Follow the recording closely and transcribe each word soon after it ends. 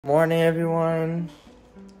Morning, everyone.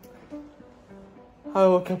 I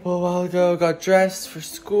woke up a while ago, got dressed for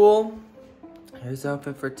school. Here's the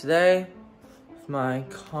outfit for today. My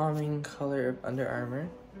calming color of Under Armour.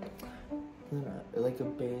 Like a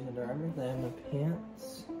beige Under Armour. Then I have my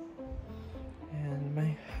pants. And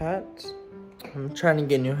my hat. I'm trying to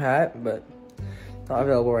get a new hat, but not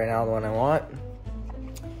available right now, the one I want.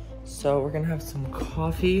 So we're gonna have some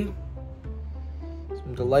coffee.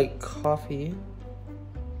 Some Delight coffee.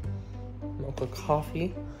 Mocha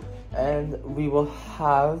coffee, and we will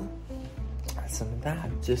have some of that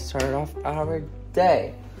to start off our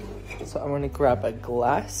day. So I'm gonna grab a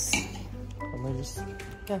glass. I'm gonna just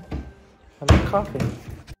have my coffee.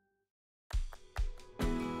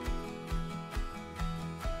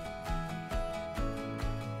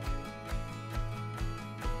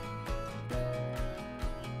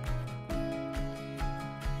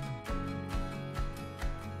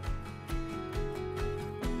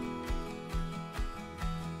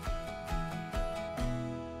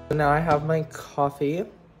 So now I have my coffee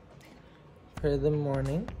for the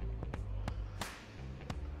morning.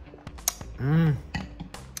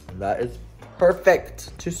 That is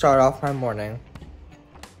perfect to start off my morning.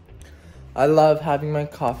 I love having my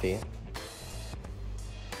coffee.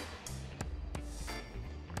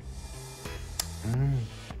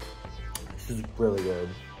 This is really good.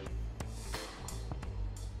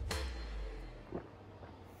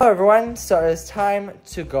 Hello everyone, so it's time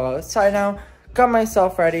to go outside now. Got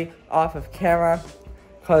myself ready off of camera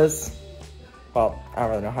because, well, I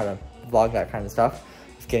don't really know how to vlog that kind of stuff.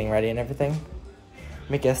 Just getting ready and everything.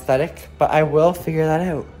 Make it aesthetic, but I will figure that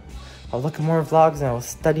out. I'll look at more vlogs and I will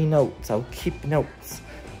study notes. I'll keep notes.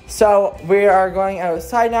 So we are going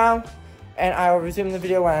outside now and I will resume the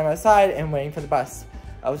video when I'm outside and waiting for the bus.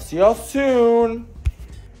 I'll see y'all soon.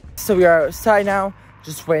 So we are outside now,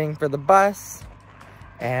 just waiting for the bus,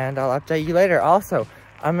 and I'll update you later. Also,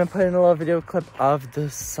 I'm gonna put in a little video clip of the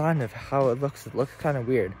sun, of how it looks. It looks kind of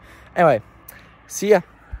weird. Anyway, see ya.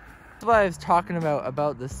 That's what I was talking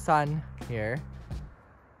about the sun here.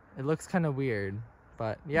 It looks kind of weird,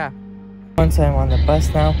 but yeah. Once I'm on the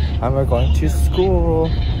bus now, and we're going to school.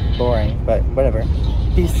 Boring, but whatever.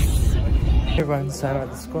 Peace. Everyone, so I'm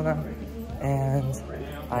at the school now, and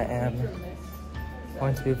I am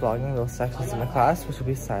going to be vlogging those sections of my class, which will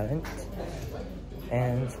be silent.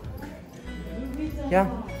 And yeah,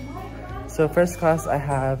 so first class I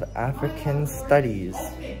have African Studies.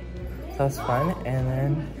 So that's fun, and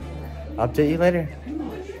then I'll update you later.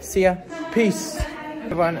 See ya. Peace.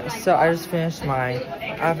 Everyone, so I just finished my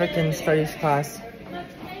African Studies class,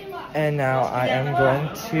 and now I am going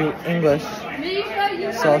to English.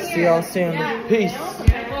 So I'll see y'all soon. Peace.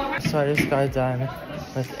 So I just got done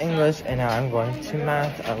with English, and now I'm going to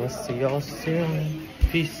math. I will see y'all soon.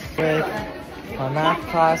 Peace. With my math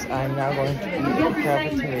class, I'm now going to the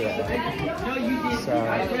cafeteria. So,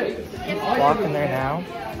 walking there now.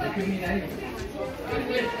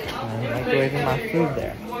 I'm microwaving my food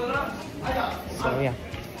there. So yeah.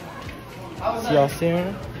 See y'all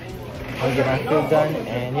soon. I'll get my food done,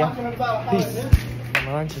 and yeah. Peace.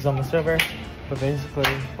 My lunch is almost over, but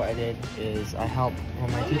basically what I did is I helped one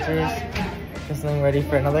of my teachers get something ready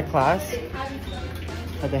for another class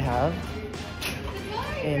that they have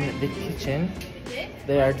in the kitchen.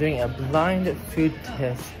 They are doing a blind food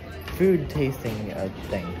tasting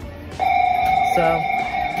thing. So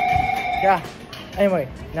yeah, anyway,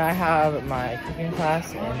 now I have my cooking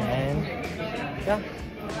class, and then yeah,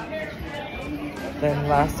 then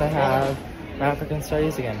last I have African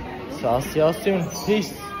Studies again. So I'll see y'all soon.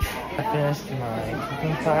 Peace. I finished my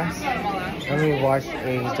cooking class, and we watched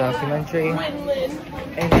a documentary,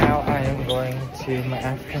 and now I am going to my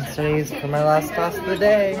African Studies for my last class of the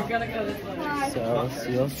day. So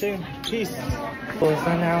see you soon. Peace. School is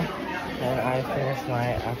done now, and I finished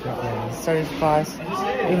my African Studies class.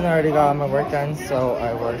 Even though I already got all my work done, so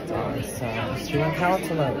I worked on some student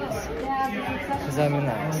council notes because I'm in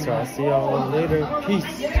that. So I'll see y'all later.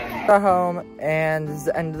 Peace. We're home, and this is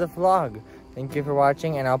the end of the vlog. Thank you for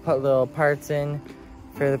watching, and I'll put little parts in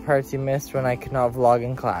for the parts you missed when I could not vlog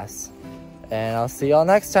in class. And I'll see y'all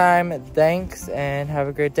next time. Thanks, and have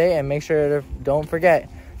a great day, and make sure to don't forget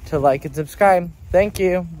to like and subscribe. Thank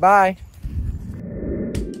you. Bye.